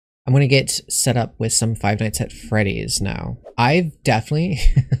I'm gonna get set up with some Five Nights at Freddy's now. I've definitely,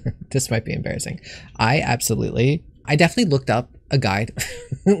 this might be embarrassing. I definitely looked up a guide,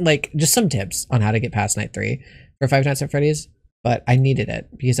 like just some tips on how to get past night 3 for Five Nights at Freddy's, but I needed it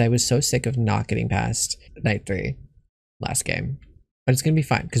because I was so sick of not getting past night 3 last game. But it's gonna be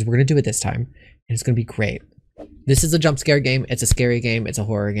fine because we're gonna do it this time and it's gonna be great. This is a jump scare game, it's a scary game, it's a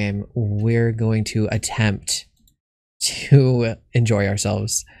horror game. We're going to attempt to enjoy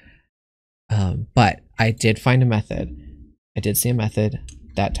ourselves. But I did find a method. I did see a method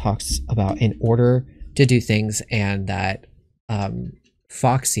that talks about in order to do things, and that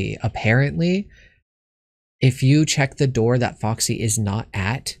Foxy, apparently, if you check the door that Foxy is not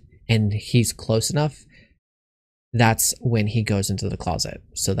at and he's close enough, that's when he goes into the closet.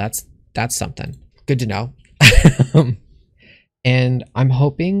 So that's something. Good to know. And I'm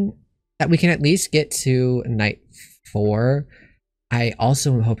hoping that we can at least get to night 4. I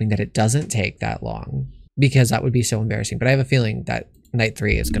also am hoping that it doesn't take that long, because that would be so embarrassing. But I have a feeling that night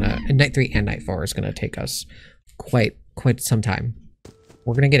 3 and night 4 is gonna take us quite some time.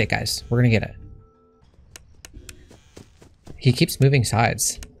 We're gonna get it, guys. We're gonna get it. He keeps moving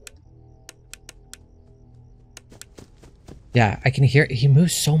sides. Yeah, I can hear, he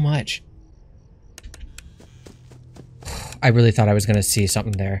moves so much. I really thought I was gonna see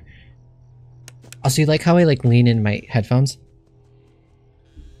something there. Also, you like how I like lean in my headphones?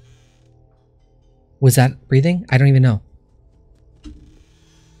 Was that breathing? I don't even know.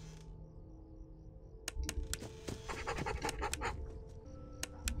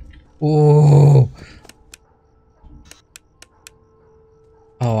 Ooh.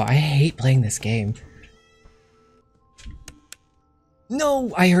 Oh, I hate playing this game.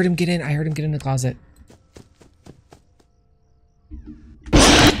 No, I heard him get in. I heard him get in the closet.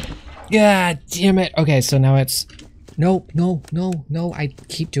 Yeah, damn it. Okay, so now it's... Nope, no. I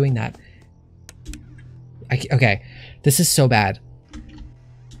keep doing that. Okay, this is so bad.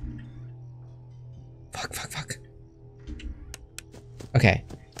 Fuck. Okay,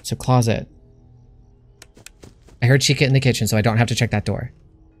 so closet. I heard Chica in the kitchen, so I don't have to check that door.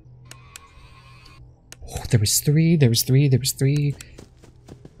 Oh, there was three.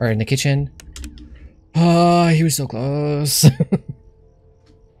 Or in the kitchen. Oh, he was so close.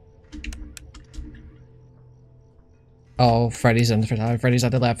 Oh, Freddy's on the front. Freddy's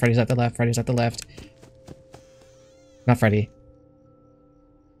at the left. Not Freddy.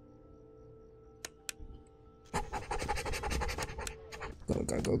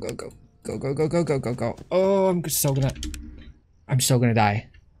 Go. Oh, I'm so gonna die.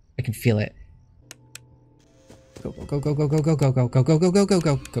 I can feel it. Go.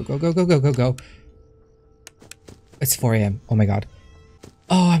 It's 4 AM. Oh my god.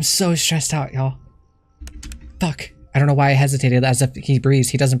 Oh, I'm so stressed out, y'all. Fuck. I don't know why I hesitated, as if he breathes.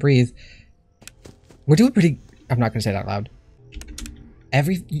 He doesn't breathe. We're doing pretty... I'm not gonna say that out loud.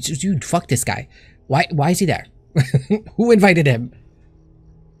 Dude, fuck this guy. Why is he there? Who invited him?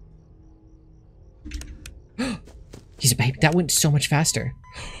 He's a baby. That went so much faster.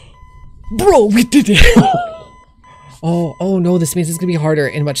 Bro, we did it! Oh no, this means it's gonna be harder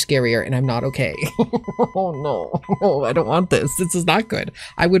and much scarier, and I'm not okay. Oh no, I don't want this. This is not good.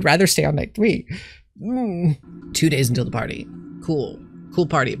 I would rather stay on night 3. 2 days until the party. Cool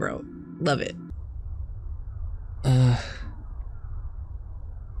party, bro. Love it.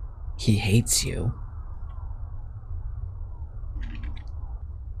 He hates you.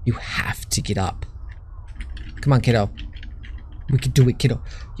 You have to get up. Come on, kiddo. We can do it, kiddo.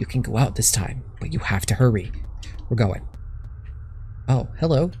 You can go out this time, but you have to hurry. We're going. Oh,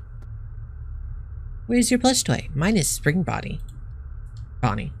 hello. Where's your plush toy? Mine is Spring Bonnie.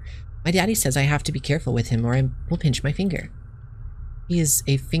 My daddy says I have to be careful with him or I will pinch my finger. He is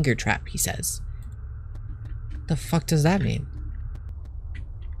a finger trap, he says. The fuck does that mean?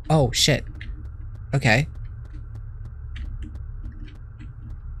 Oh, shit. Okay.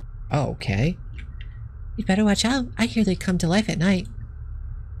 Oh, okay. You'd better watch out. I hear they come to life at night.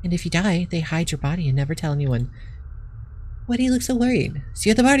 And if you die, they hide your body and never tell anyone. Why do you look so worried? See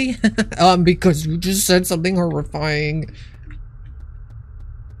you at the party? Because you just said something horrifying.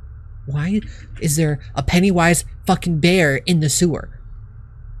 Why is there a Pennywise fucking bear in the sewer?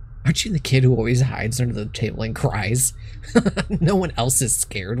 Aren't you the kid who always hides under the table and cries? No one else is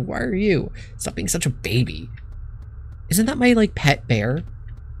scared. Why are you? Stop being such a baby. Isn't that my, like, pet bear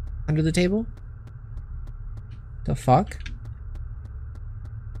under the table? The fuck?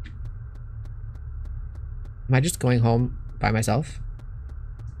 Am I just going home by myself?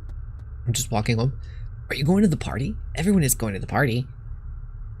 I'm just walking home. Are you going to the party? Everyone is going to the party.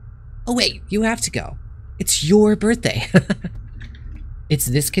 Oh wait, you have to go. It's your birthday. It's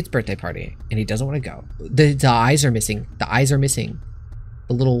this kid's birthday party, and he doesn't want to go. The eyes are missing. The eyes are missing.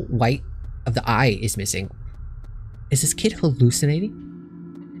 The little white of the eye is missing. Is this kid hallucinating?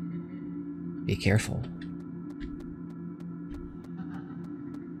 Be careful.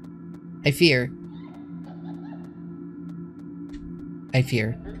 I fear. I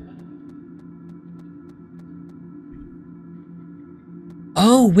fear.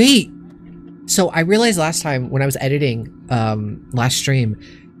 Oh, wait! So I realized last time when I was editing last stream,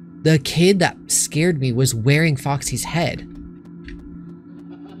 the kid that scared me was wearing Foxy's head.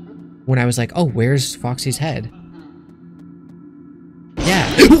 When I was like, oh, where's Foxy's head? Yeah.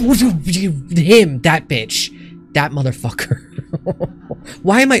 Him, that bitch. That motherfucker.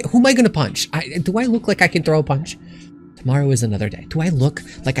 Who am I gonna punch? Do I look like I can throw a punch? Tomorrow is another day. Do I look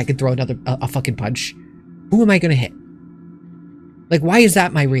like I could throw a fucking punch? Who am I gonna hit? Like, why is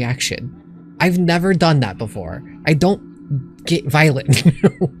that my reaction? I've never done that before. I don't get violent.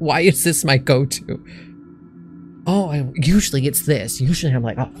 Why is this my go-to? Oh, usually it's this. Usually I'm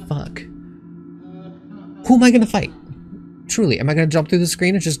like, oh, fuck. Who am I gonna fight? Truly, am I gonna jump through the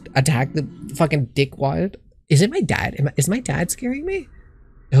screen and just attack the fucking dickwad? Is it my dad? Is my dad scaring me?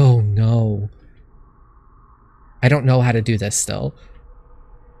 Oh, no. I don't know how to do this still.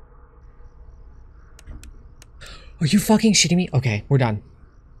 Are you fucking shitting me? Okay, we're done.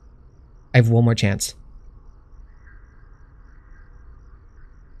 I have one more chance.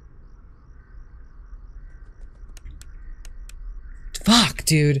 Fuck,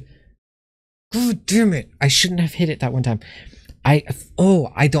 dude. God damn it. I shouldn't have hit it that one time. I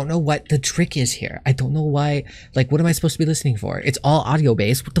don't know what the trick is here. I don't know why. Like, what am I supposed to be listening for? It's all audio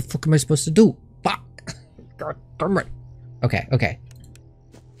based. What the fuck am I supposed to do? Fuck. God damn it. Okay, okay.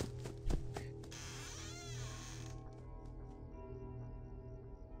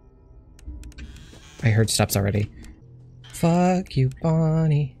 I heard steps already. Fuck you,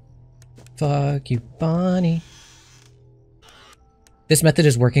 Bonnie. Fuck you, Bonnie. This method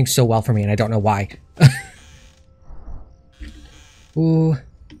is working so well for me, and I don't know why. Ooh.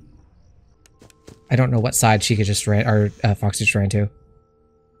 I don't know what side she could just ran, or Foxy just ran to.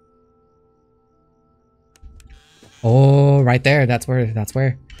 Oh, right there. That's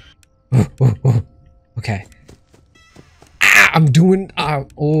where. Ooh, ooh, ooh. Okay. I'm doing, oh.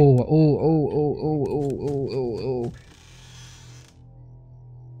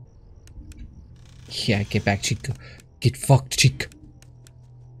 Yeah, get back, Chica. Get fucked, Chica.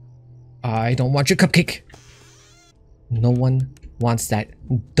 I don't want your cupcake. No one wants that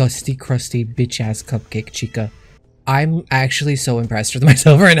dusty, crusty, bitch-ass cupcake, Chica. I'm actually so impressed with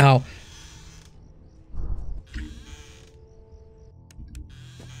myself right now.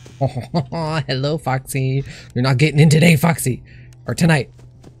 Oh, hello, Foxy. You're not getting in today, Foxy. Or tonight.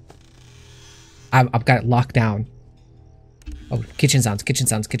 I've got it locked down. Oh, kitchen sounds, kitchen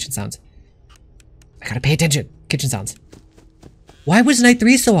sounds, kitchen sounds. I gotta pay attention. Kitchen sounds. Why was night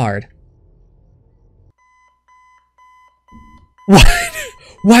 3 so hard? What?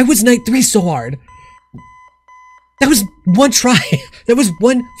 Why was night 3 so hard? That was one try. That was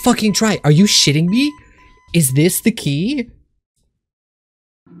one fucking try. Are you shitting me? Is this the key?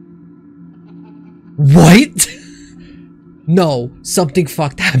 What? No, something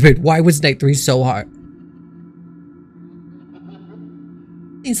fucked happened. Why was night 3 so hard?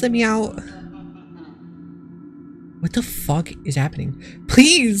 Please let me out. What the fuck is happening?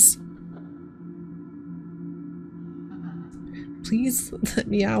 Please! Please let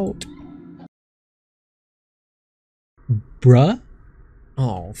me out. Bruh?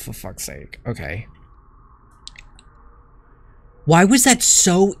 Oh, for fuck's sake. Okay. Why was that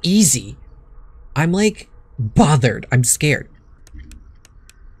so easy? I'm like bothered. I'm scared.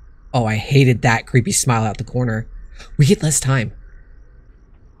 Oh, I hated that creepy smile out the corner. We get less time.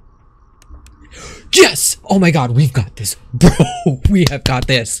 Yes! Oh my god, we've got this. Bro, we have got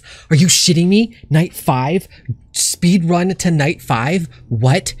this. Are you shitting me? Night 5? Speed run to night 5?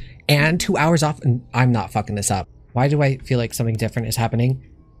 What? And 2 hours off? I'm not fucking this up. Why do I feel like something different is happening?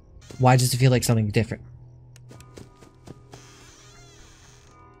 Why does it feel like something different?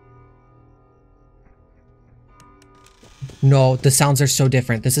 No, the sounds are so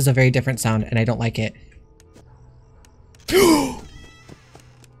different. This is a very different sound, and I don't like it.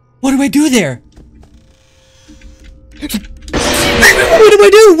 What do I do there? What do I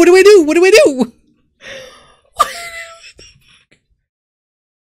do? What do I do? What do I do?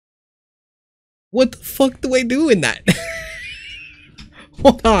 What the fuck do I do in that?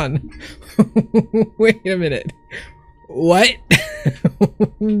 Hold on. Wait a minute. What?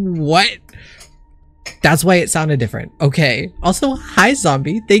 What? That's why it sounded different. Okay. Also, hi,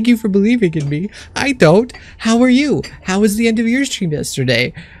 zombie. Thank you for believing in me. I don't. How are you? How was the end of your stream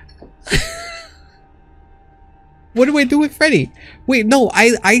yesterday? What do I do with Freddy? Wait, no,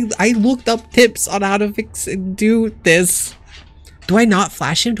 I looked up tips on how to fix and do this. Do I not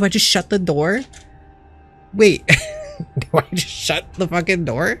flash him? Do I just shut the door? Wait, do I just shut the fucking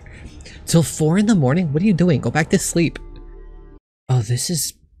door? Till 4 in the morning? What are you doing? Go back to sleep. Oh, this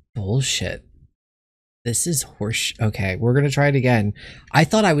is bullshit. This is horse. Okay, we're gonna try it again. I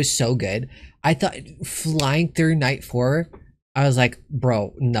thought I was so good. I thought flying through night 4, I was like,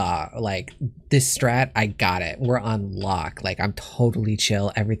 bro, nah, like this strat, I got it. We're on lock. Like I'm totally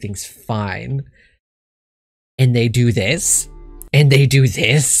chill. Everything's fine. And they do this, and they do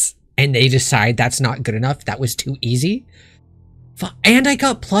this, and they decide that's not good enough. That was too easy. And I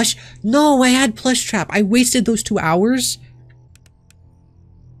got plush. No, I had plush trap. I wasted those 2 hours.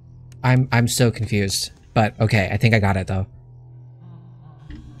 I'm so confused. But okay, I think I got it though.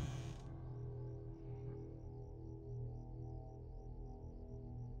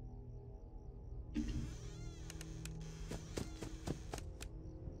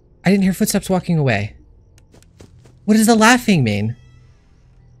 I didn't hear footsteps walking away. What does the laughing mean?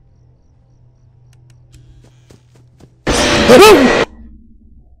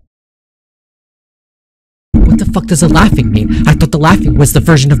 What the fuck does the laughing mean? I thought the laughing was the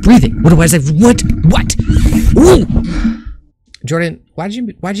version of breathing. What was I? What? Ooh! Jordan, why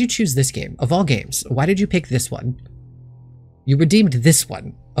did you choose this game of all games? Why did you pick this one? You redeemed this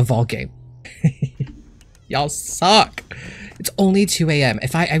one of all game. Y'all suck. It's only 2 a.m.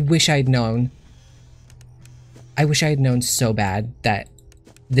 If I wish I had known. I wish I had known so bad that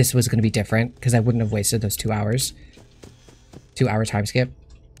this was going to be different because I wouldn't have wasted those 2 hours. 2 hour time skip.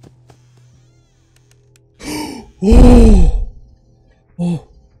 Oh! Oh!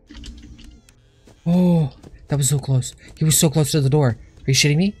 Oh! That was so close. He was so close to the door. Are you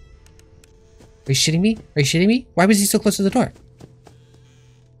shitting me? Are you shitting me? Are you shitting me? Why was he so close to the door?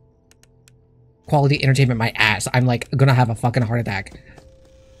 Quality entertainment my ass. I'm like gonna have a fucking heart attack.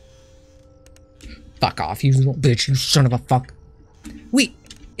 Fuck off, you little bitch, you son of a fuck. Wait,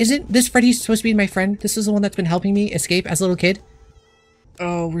 isn't this Freddy supposed to be my friend? This is the one that's been helping me escape as a little kid?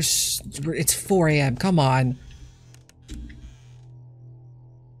 Oh, it's 4 a.m. Come on.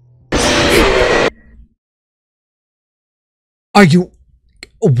 Are you...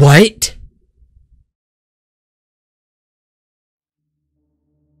 What?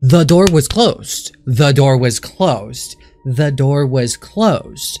 The door was closed. The door was closed. The door was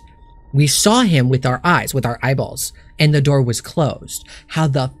closed. We saw him with our eyes, with our eyeballs, and the door was closed. How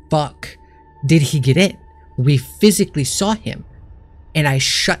the fuck did he get in? We physically saw him, and I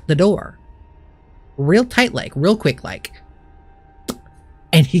shut the door. Real tight like, real quick like.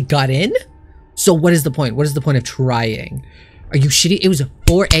 And he got in? So what is the point? What is the point of trying? Are you shitty? It was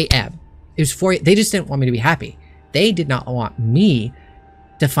 4 a.m. It was 4 They just didn't want me to be happy. They did not want me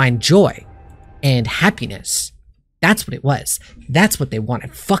to find joy and happiness. That's what it was. That's what they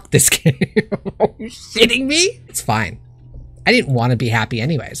wanted. Fuck this game. Are you shitting me? It's fine. I didn't want to be happy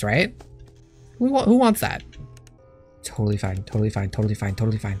anyways, right? Who wants that? Totally fine. Totally fine. Totally fine.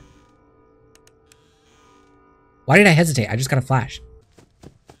 Totally fine. Why did I hesitate? I just got a flash.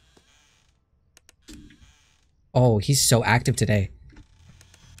 Oh, he's so active today.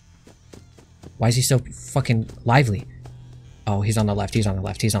 Why is he so fucking lively? Oh, he's on the left. He's on the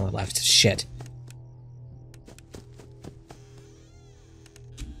left. He's on the left. Shit.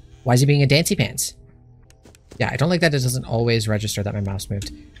 Why is he being a dancy pants? Yeah, I don't like that it doesn't always register that my mouse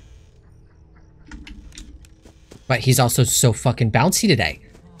moved. But he's also so fucking bouncy today.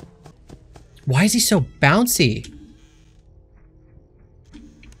 Why is he so bouncy?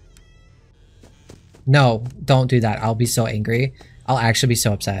 No, don't do that. I'll be so angry. I'll actually be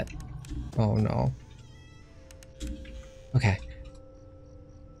so upset. Oh no. Okay.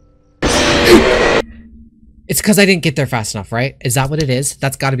 It's because I didn't get there fast enough, right? Is that what it is?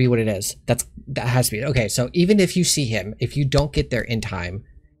 That's got to be what it is. That has to be. Okay, so even if you see him, if you don't get there in time,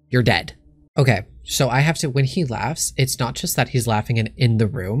 you're dead. Okay, so I have to, when he laughs, it's not just that he's laughing in the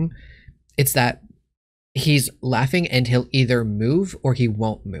room. It's that he's laughing and he'll either move or he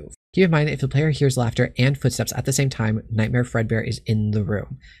won't move. Keep in mind, if the player hears laughter and footsteps at the same time, Nightmare Fredbear is in the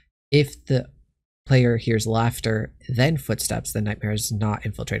room. If the player hears laughter, then footsteps, then Nightmare has not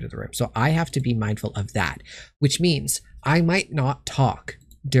infiltrated the room. So I have to be mindful of that, which means I might not talk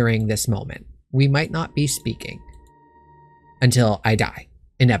during this moment. We might not be speaking until I die,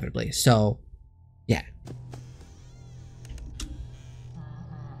 inevitably. So, yeah.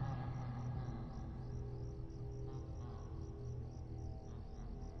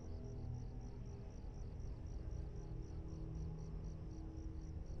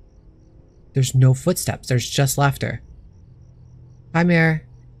 There's no footsteps. There's just laughter. Hi, Mare.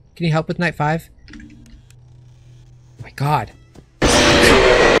 Can you help with night 5? Oh my god.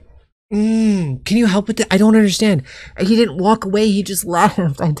 Can you help with it? I don't understand. He didn't walk away. He just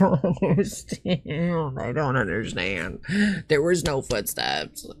laughed. I don't understand. I don't understand. There was no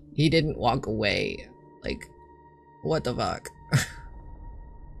footsteps. He didn't walk away. Like, what the fuck?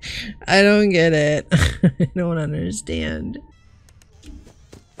 I don't get it. I don't understand.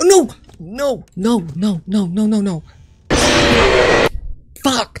 Oh, no! No.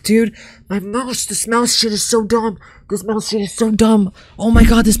 Fuck, dude. My mouse, this mouse shit is so dumb. This mouse shit is so dumb. Oh my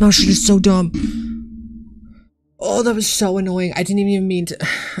god, this mouse shit is so dumb. Oh, that was so annoying. I didn't even mean to.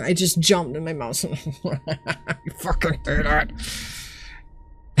 I just jumped in my mouse. You fucking hate it.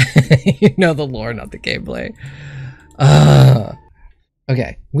 You know the lore, not the gameplay.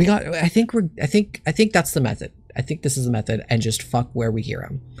 Okay, we got. I think that's the method. I think this is the method, and just fuck where we hear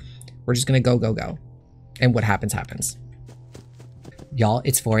him. We're just gonna go, and what happens happens. Y'all,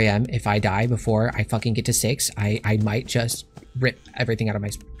 it's 4 AM. If I die before I fucking get to 6, I might just rip everything out of my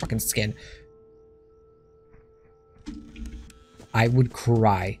fucking skin. I would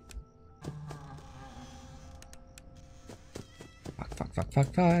cry. Fuck.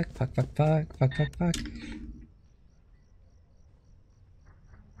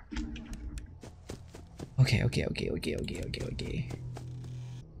 Okay.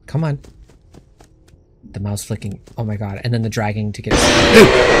 Come on. The mouse flicking. Oh my god. And then the dragging to get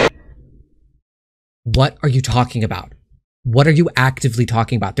it. What are you talking about? What are you actively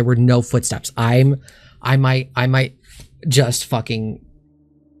talking about? There were no footsteps. I might just fucking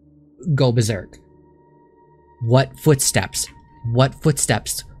go berserk. What footsteps? What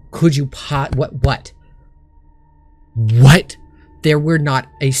footsteps could you what? There were not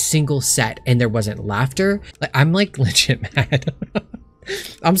a single set and there wasn't laughter. Like, I'm like legit mad.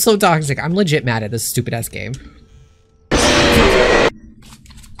 I'm so toxic. I'm legit mad at this stupid ass game.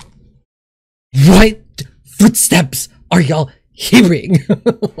 What footsteps are y'all hearing?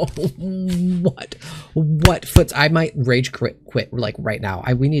 What foot? I might rage quit like right now.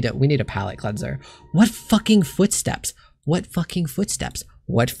 We need a palate cleanser. What fucking footsteps? What fucking footsteps?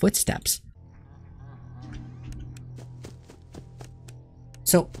 What footsteps?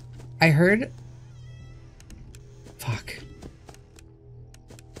 So, I heard. Fuck.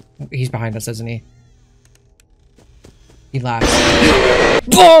 He's behind us, isn't he? He laughed.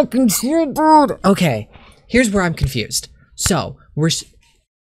 Fucking shit, dude! Okay, here's where I'm confused. So,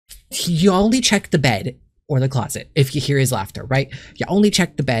 you only check the bed or the closet if you hear his laughter, right? You only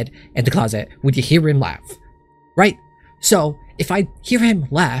check the bed and the closet when you hear him laugh, right? So, if I hear him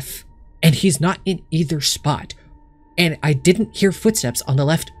laugh and he's not in either spot, and I didn't hear footsteps on the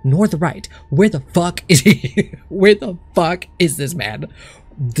left nor the right, where the fuck is he? Where the fuck is this man?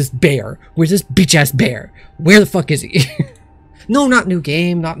 This bear. Where's this bitch ass bear? Where the fuck is he? No, not new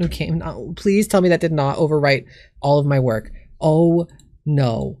game. No, please tell me that did not overwrite all of my work. Oh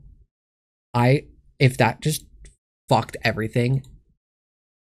no. If that just fucked everything,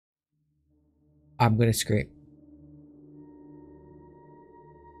 I'm gonna scream.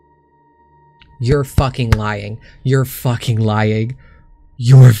 You're fucking lying. You're fucking lying.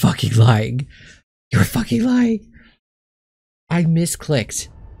 You're fucking lying. You're fucking lying. I misclicked.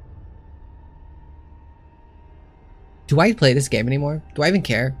 Do I play this game anymore? Do I even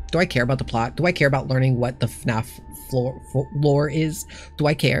care? Do I care about the plot? Do I care about learning what the FNaF lore is? Do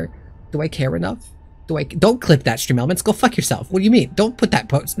I care? Do I care enough? Don't click that, stream elements. Go fuck yourself. What do you mean? Don't put that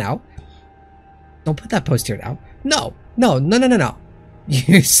post now. Don't put that post here now. No.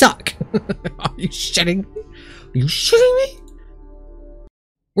 You suck. Are you shitting me? Are you shitting me?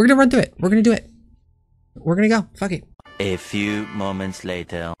 We're gonna run through it. We're gonna do it. We're gonna go. Fuck it. A few moments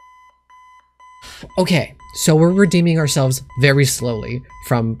later. Okay, so we're redeeming ourselves very slowly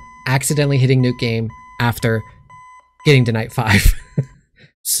from accidentally hitting nuke game after getting to night 5.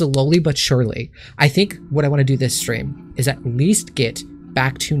 Slowly but surely. I think what I want to do this stream is at least get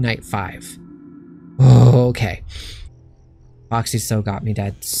back to night 5. Oh, okay. Foxy so got me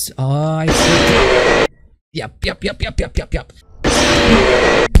dead. Oh, Yep.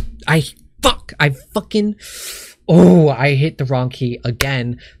 I hit the wrong key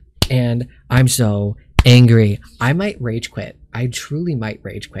again, and I'm so angry. I might rage quit. I truly might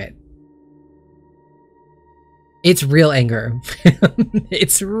rage quit. It's real anger.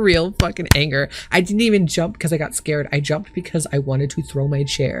 It's real fucking anger. I didn't even jump because I got scared. I jumped because I wanted to throw my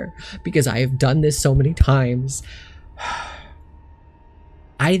chair, because I have done this so many times.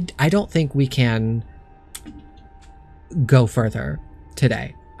 I don't think we can go further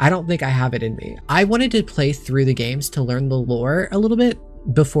today. I don't think I have it in me. I wanted to play through the games to learn the lore a little bit,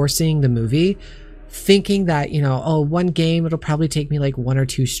 before seeing the movie, thinking that, you know, oh, one game, it'll probably take me like 1 or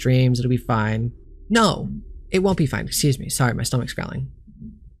 2 streams, it'll be fine. No, it won't be fine. Excuse me. Sorry, my stomach's growling.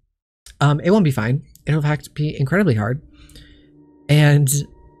 It won't be fine. It'll in fact be incredibly hard. And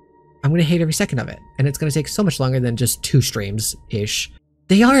I'm going to hate every second of it. And it's going to take so much longer than just 2 streams-ish.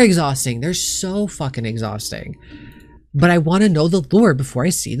 They are exhausting. They're so fucking exhausting. But I want to know the lore before I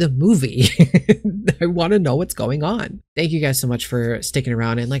see the movie. I want to know what's going on. Thank you guys so much for sticking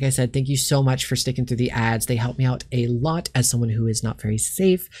around. And like I said, thank you so much for sticking through the ads. They help me out a lot as someone who is not very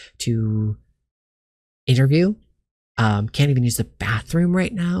safe to interview. Can't even use the bathroom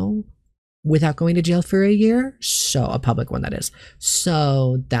right now without going to jail for a year. So, a public one, that is.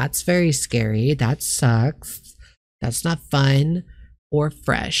 So, that's very scary. That sucks. That's not fun or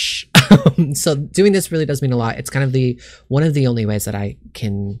fresh. So, doing this really does mean a lot. It's kind of one of the only ways that I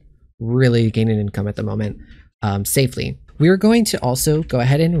can really gain an income at the moment safely. We're going to also go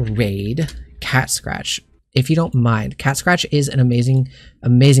ahead and raid Cat Scratch, if you don't mind. Cat Scratch is an amazing,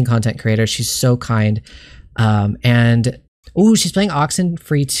 amazing content creator. She's so kind. And, oh, she's playing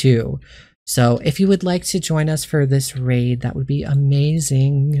Oxenfree too. So if you would like to join us for this raid, that would be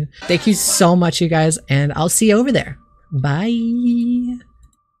amazing. Thank you so much, you guys, and I'll see you over there. Bye.